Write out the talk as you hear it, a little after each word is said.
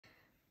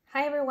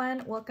Hi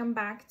everyone, welcome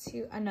back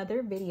to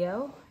another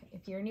video.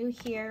 If you're new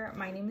here,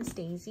 my name is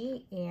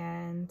Daisy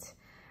and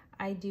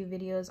I do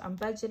videos on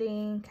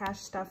budgeting, cash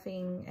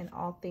stuffing, and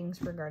all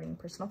things regarding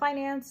personal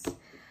finance.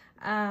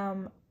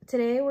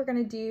 Today we're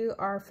going to do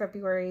our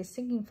February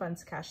sinking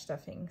funds cash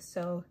stuffing.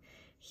 So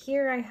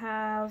here I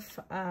have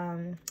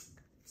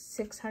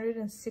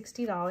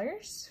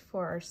 $660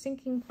 for our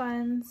sinking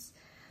funds.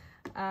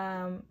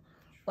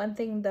 One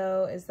thing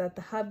though is that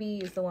the hubby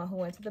is the one who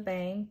went to the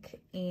bank,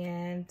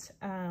 and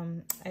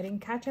I didn't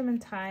catch him in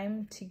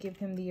time to give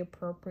him the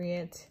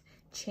appropriate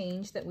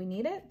change that we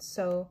needed.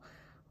 So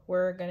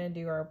we're gonna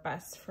do our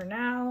best for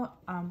now,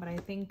 but I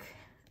think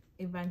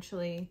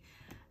eventually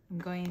I'm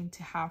going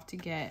to have to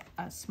get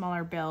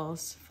smaller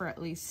bills for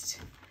at least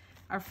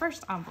our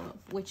first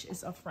envelope, which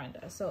is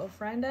ofrenda. So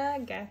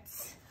ofrenda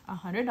gets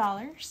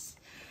 $100.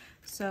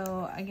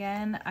 So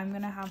again, I'm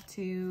gonna have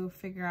to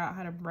figure out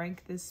how to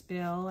break this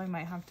bill. I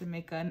might have to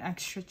make an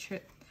extra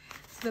trip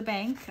to the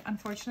bank,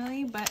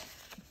 unfortunately, but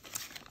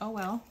oh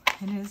well,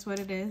 it is what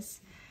it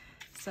is.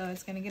 So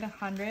it's gonna get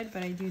 100,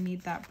 but I do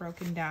need that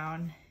broken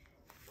down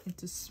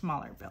into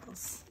smaller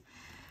bills.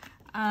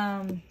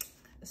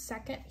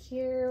 Second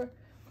here,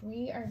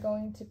 we are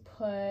going to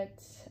put,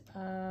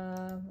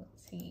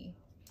 let's see,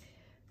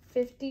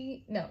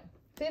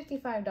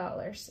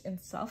 $55 in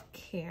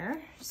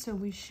self-care. So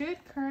we should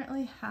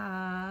currently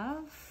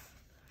have,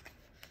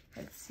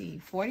 let's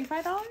see,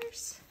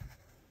 $45,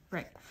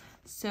 right?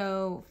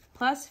 So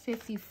plus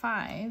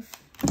 55,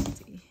 let's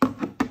see.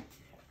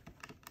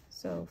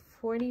 So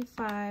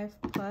 45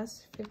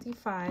 plus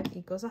 55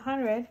 equals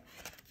 100.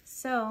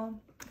 So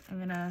I'm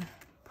gonna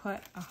put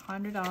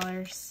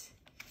 $100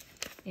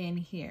 in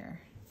here.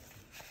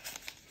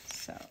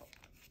 So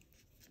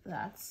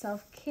that's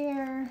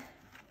self-care.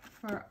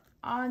 For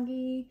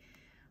Augie,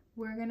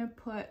 we're gonna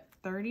put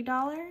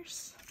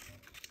 $30.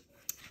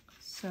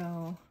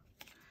 So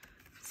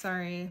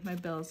sorry, my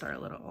bills are a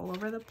little all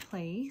over the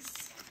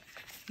place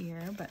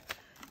here, but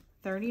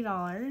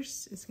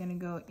 $30 is gonna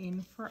go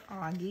in for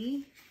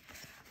Augie.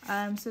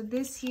 So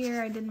this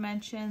year I did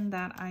mention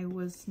that I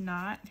was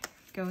not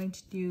going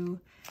to do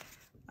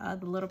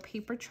the little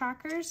paper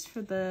trackers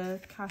for the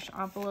cash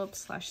envelope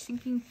 /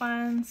 sinking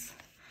funds.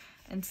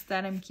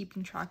 Instead, I'm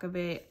keeping track of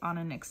it on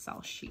an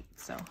Excel sheet.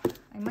 So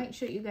I might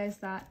show you guys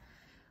that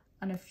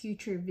on a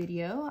future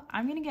video.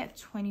 I'm gonna get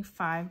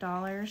 $25.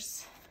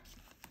 I'm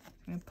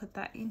gonna put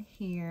that in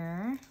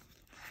here.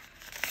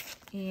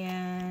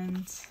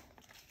 And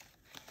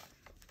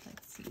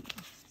let's see,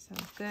 so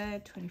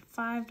good,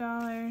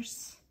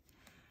 $25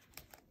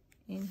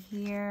 in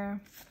here.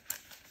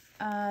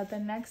 The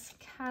next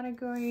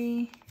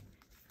category,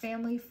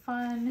 family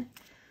fun,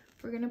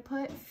 we're gonna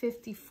put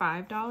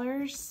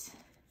 $55.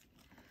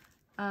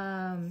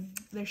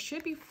 There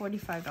should be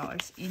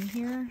 $45 in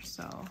here,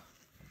 so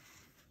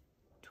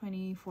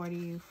 20,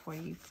 40,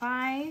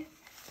 45.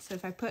 So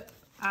if I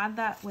add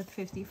that with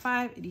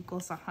 55, it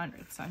equals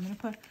 100. So I'm gonna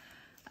put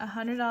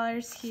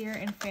 $100 here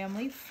in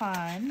family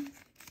fun.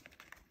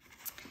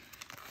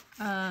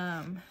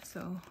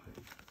 So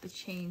the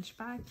change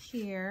back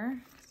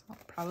here, so I'll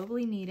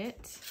probably need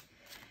it.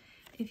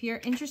 If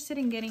you're interested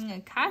in getting a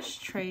cash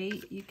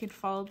tray, you could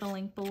follow the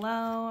link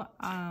below.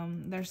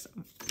 There's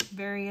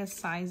various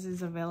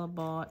sizes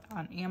available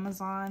on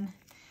Amazon,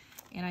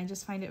 and I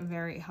just find it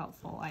very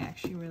helpful. I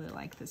actually really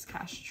like this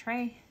cash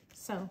tray.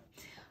 So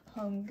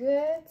Home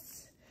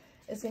Goods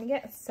is gonna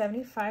get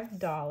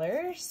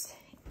 $75,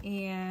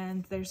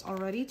 and there's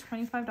already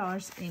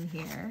 $25 in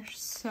here,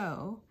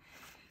 so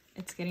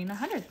it's getting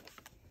 100.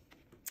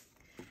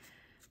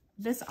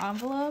 This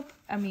envelope,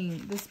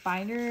 this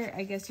binder,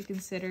 I guess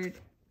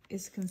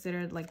is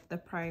considered like the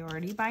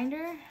priority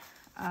binder.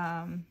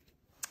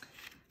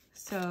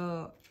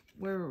 So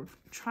I'm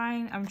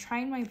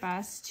trying my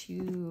best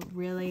to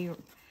really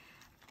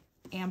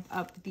amp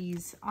up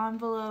these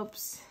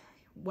envelopes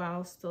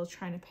while still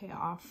trying to pay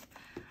off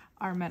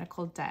our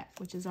medical debt,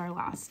 which is our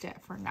last debt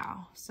for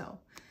now. So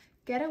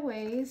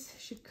Getaways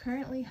should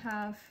currently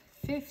have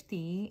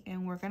 50,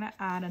 and we're gonna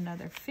add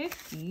another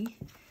 50.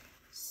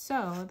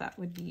 So that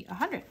would be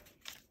 100.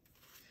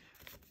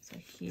 So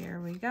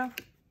here we go.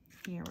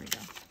 Here we go.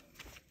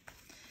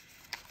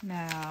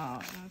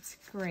 Now, that's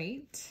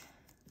great.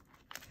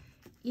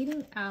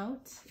 Eating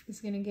out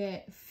is gonna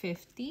get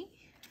 50.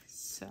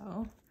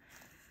 So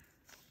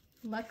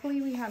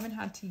luckily we haven't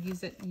had to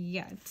use it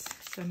yet.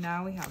 So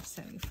now we have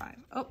 75.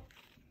 Oh,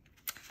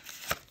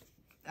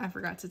 I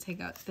forgot to take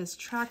out this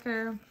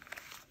tracker.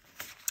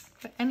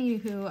 But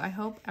anywho, I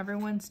hope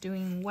everyone's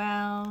doing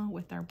well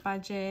with their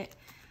budget.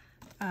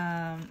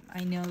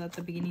 I know that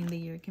the beginning of the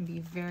year can be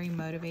very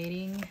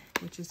motivating,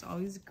 which is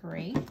always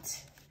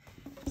great.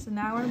 So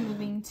now we're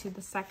moving to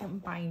the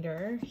second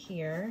binder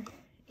here,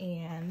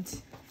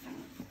 and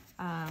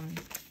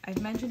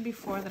I've mentioned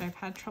before that I've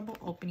had trouble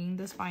opening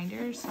this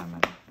binder, so I'm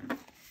gonna,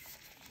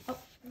 oh,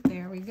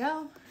 there we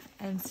go.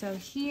 And so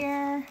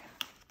here,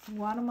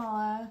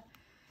 Guatemala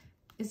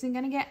isn't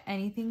gonna get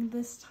anything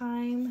this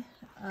time.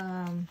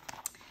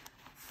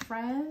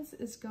 friends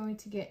is going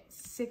to get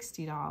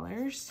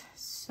 $60.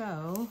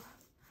 So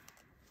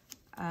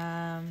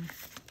I'm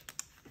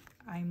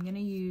gonna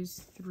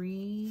use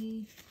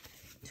 3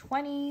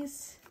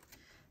 20s.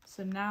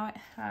 So now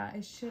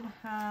it should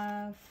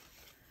have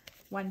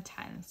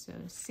 110. So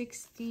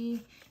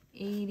 60,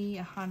 80,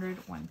 100,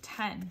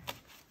 110.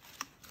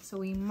 So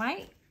we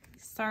might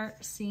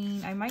start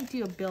seeing, I might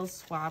do a bill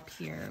swap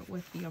here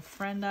with the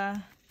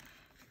ofrenda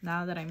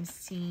now that I'm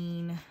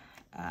seeing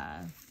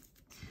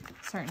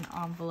certain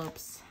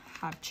envelopes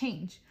have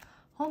changed.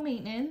 Home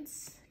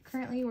maintenance,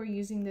 currently we're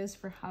using this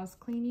for house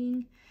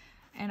cleaning,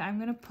 and I'm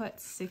gonna put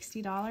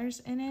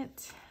 $60 in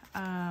it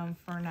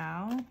for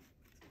now.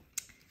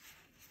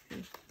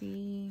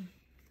 50,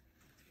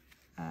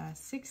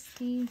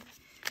 60,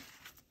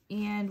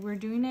 and we're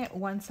doing it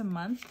once a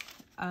month,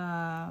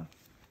 a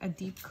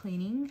deep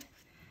cleaning,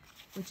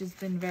 which has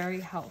been very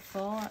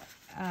helpful.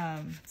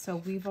 So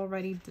we've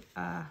already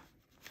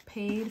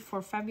paid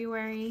for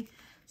February,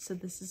 so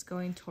this is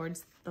going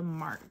towards the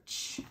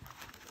March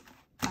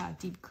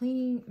deep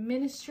cleaning.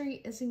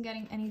 Ministry isn't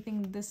getting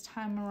anything this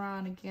time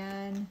around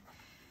again.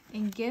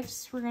 In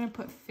gifts, we're gonna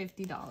put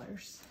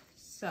 $50.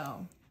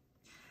 So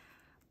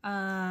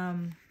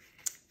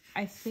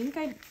I think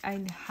I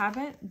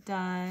haven't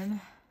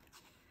done,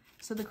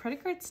 so the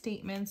credit card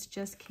statements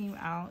just came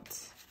out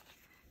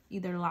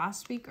either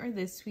last week or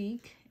this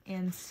week,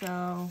 and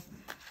so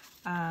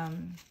I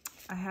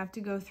have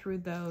to go through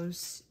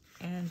those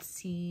and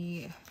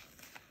see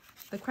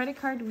the credit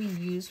card we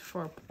use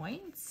for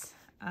points,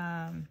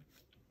 and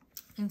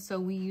so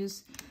we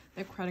use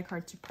the credit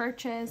card to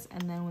purchase,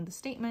 and then when the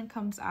statement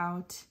comes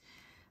out,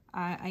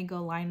 I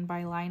go line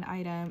by line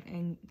item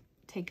and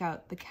take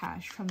out the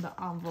cash from the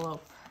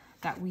envelope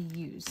that we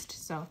used.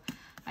 So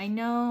I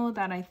know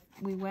that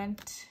we're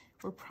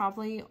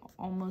probably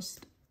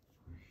almost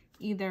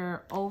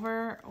either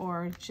over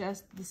or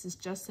this is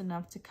just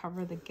enough to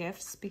cover the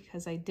gifts,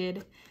 because I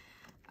did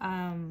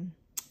I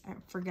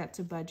forget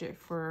to budget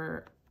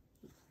for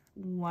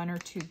 1 or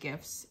 2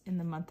 gifts in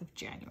the month of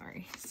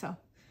January. So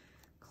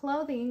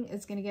clothing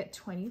is gonna get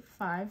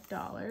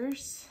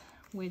 $25,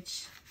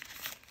 which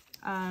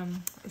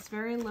is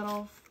very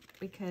little,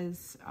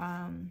 because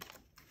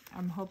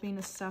I'm hoping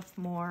to stuff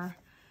more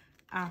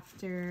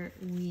after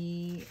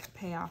we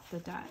pay off the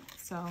debt.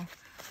 So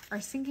our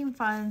sinking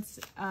funds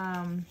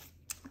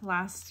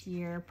last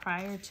year,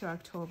 prior to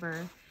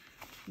October,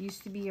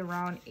 used to be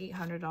around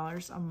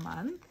 $800 a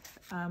month,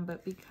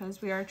 but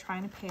because we are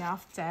trying to pay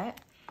off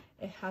debt,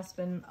 it has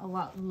been a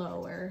lot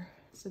lower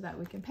so that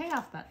we can pay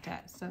off that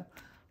debt. So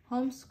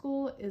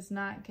homeschool is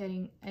not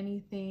getting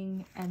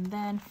anything, and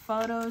then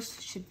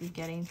photos should be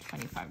getting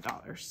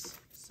 $25.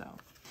 So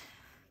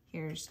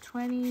here's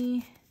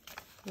 20,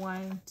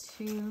 1,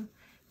 2,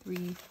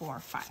 3, 4,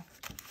 5.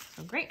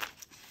 So great.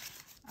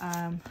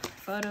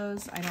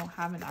 Photos, I don't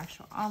have an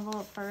actual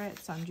envelope for it,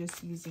 so I'm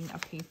just using a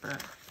paper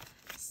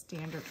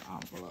standard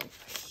envelope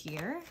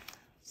here.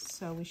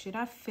 So we should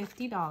have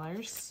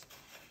 $50,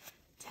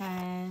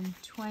 10,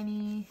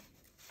 20,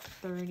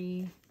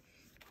 30,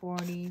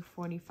 40,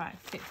 45,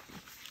 50.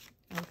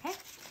 Okay,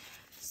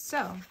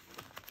 so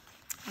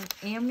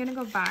I am gonna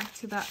go back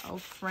to that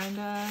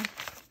ofrenda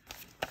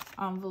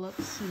envelope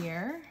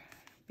here,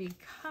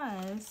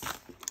 because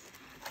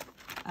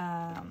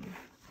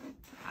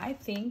I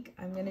think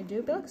I'm gonna do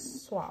a bill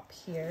swap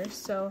here.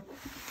 So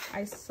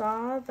I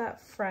saw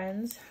that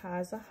Friends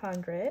has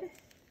 100.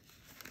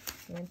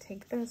 I'm gonna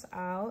take this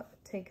out,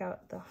 take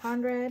out the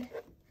 100,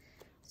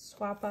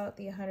 swap out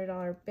the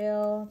 $100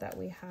 bill that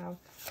we have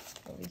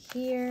over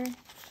here.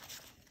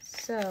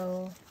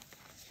 So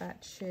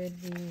that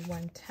should be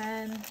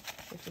 110,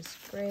 which is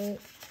great.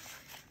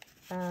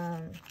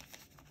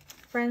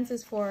 Friends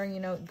is for, you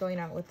know, going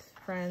out with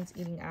friends,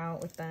 eating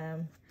out with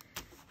them,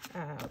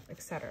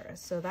 etc.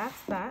 So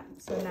that's that.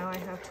 So now I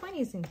have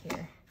 20s in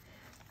here.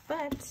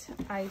 But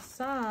I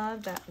saw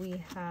that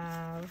we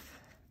have,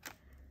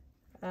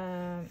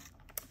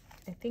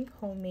 I think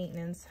home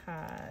maintenance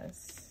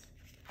has,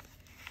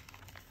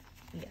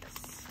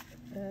 yes,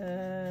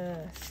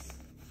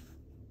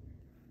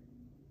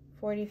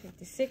 40,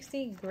 50,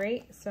 60,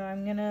 great. So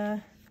I'm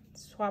gonna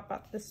swap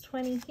out this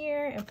 20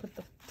 here and put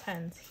the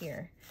 10s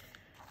here.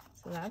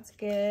 So that's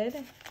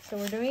good. So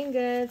we're doing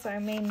good. So I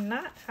may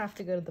not have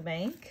to go to the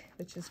bank,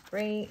 which is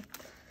great.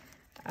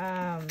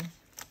 And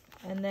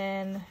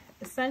then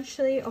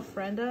essentially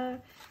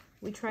ofrenda,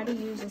 we try to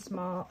use as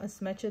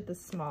much of the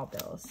small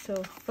bills. So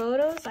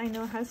photos I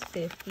know has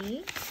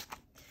 50,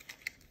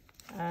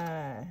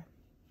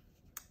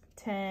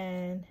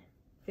 10,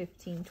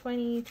 15,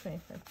 20,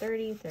 25,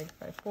 30,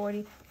 35,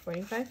 40,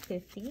 45,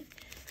 50.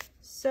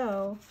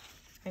 So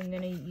I'm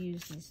gonna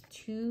use these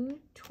 2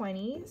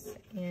 20s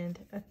and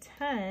a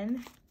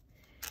 10,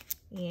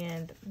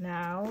 and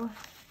now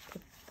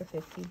put the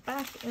 50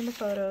 back in the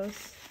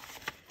photos,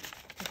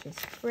 which is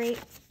great.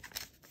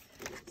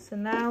 So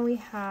now we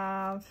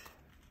have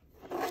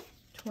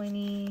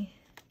 20,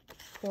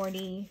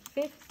 40,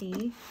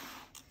 50,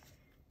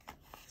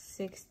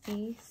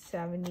 60,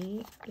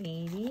 70,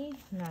 80,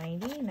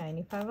 90,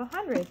 95,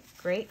 100.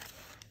 Great.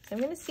 So I'm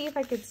going to see if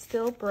I could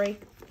still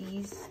break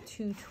these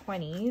two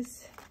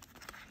 20s.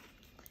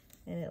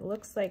 And it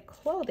looks like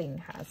clothing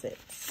has it.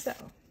 So,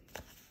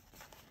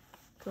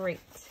 great.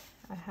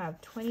 I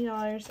have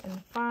 $20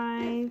 in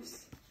 5s.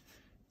 So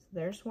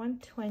there's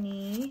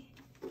 120.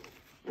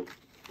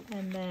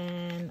 And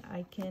then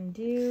I can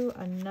do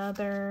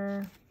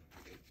another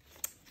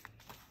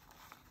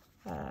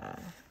 2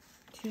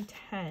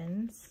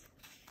 10s.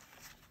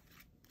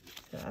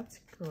 So that's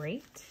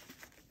great.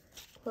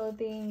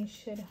 Clothing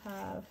should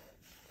have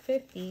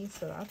 50,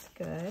 so that's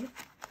good.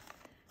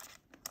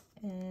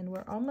 And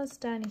we're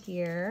almost done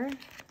here.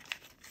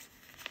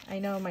 I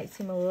know it might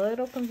seem a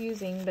little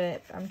confusing,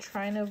 but I'm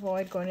trying to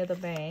avoid going to the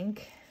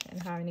bank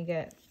and having to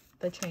get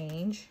the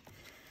change.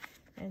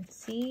 And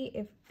see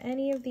if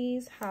any of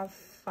these have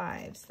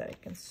 5s that I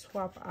can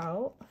swap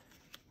out.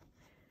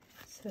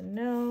 So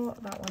no,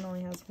 that one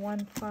only has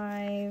 1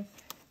 5.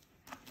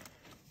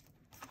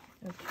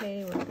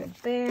 Okay, we're good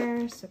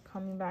there. So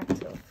coming back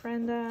to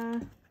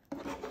Ofrenda.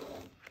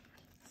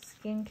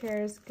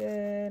 Skincare is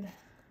good.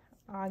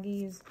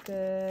 Augie is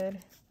good.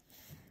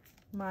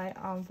 My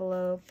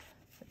envelope.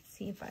 Let's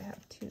see if I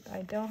have 2.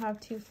 I don't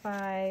have 2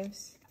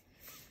 5s.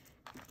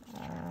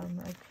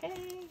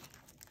 Okay.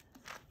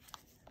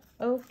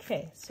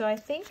 Okay, so I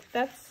think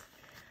that's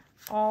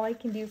all I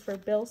can do for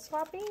bill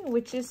swapping,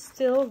 which is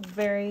still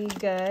very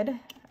good.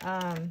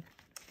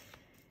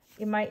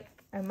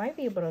 I might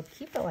be able to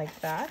keep it like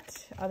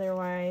that.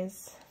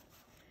 Otherwise,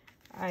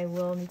 I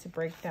will need to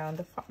break down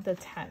the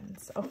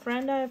 10s.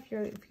 Ofrenda, if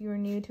you're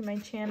new to my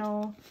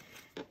channel,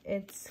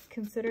 it's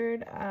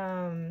considered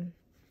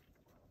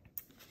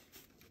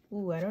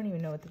ooh, I don't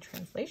even know what the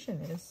translation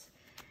is.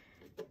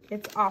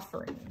 It's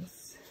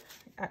offerings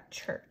at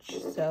church.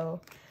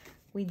 So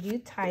we do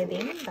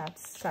tithing,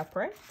 that's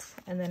separate,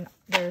 and then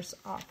there's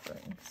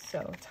offerings.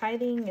 So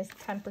tithing is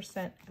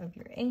 10% of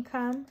your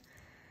income,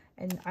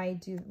 and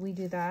we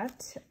do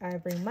that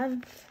every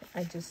month.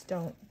 I just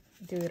don't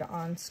do it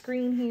on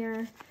screen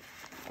here.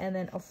 And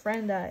then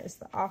ofrenda is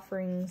the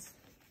offerings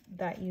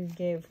that you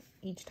give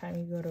each time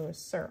you go to a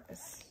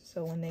service.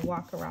 So when they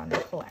walk around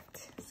and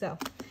collect. So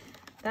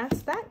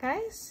that's that,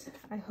 guys.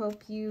 I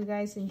hope you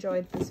guys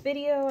enjoyed this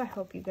video. I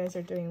hope you guys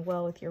are doing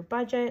well with your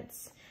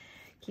budgets,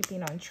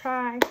 keeping on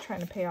track, trying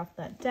to pay off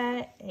that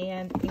debt,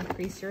 and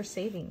increase your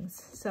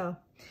savings. So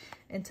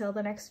until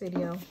the next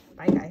video,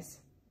 bye guys.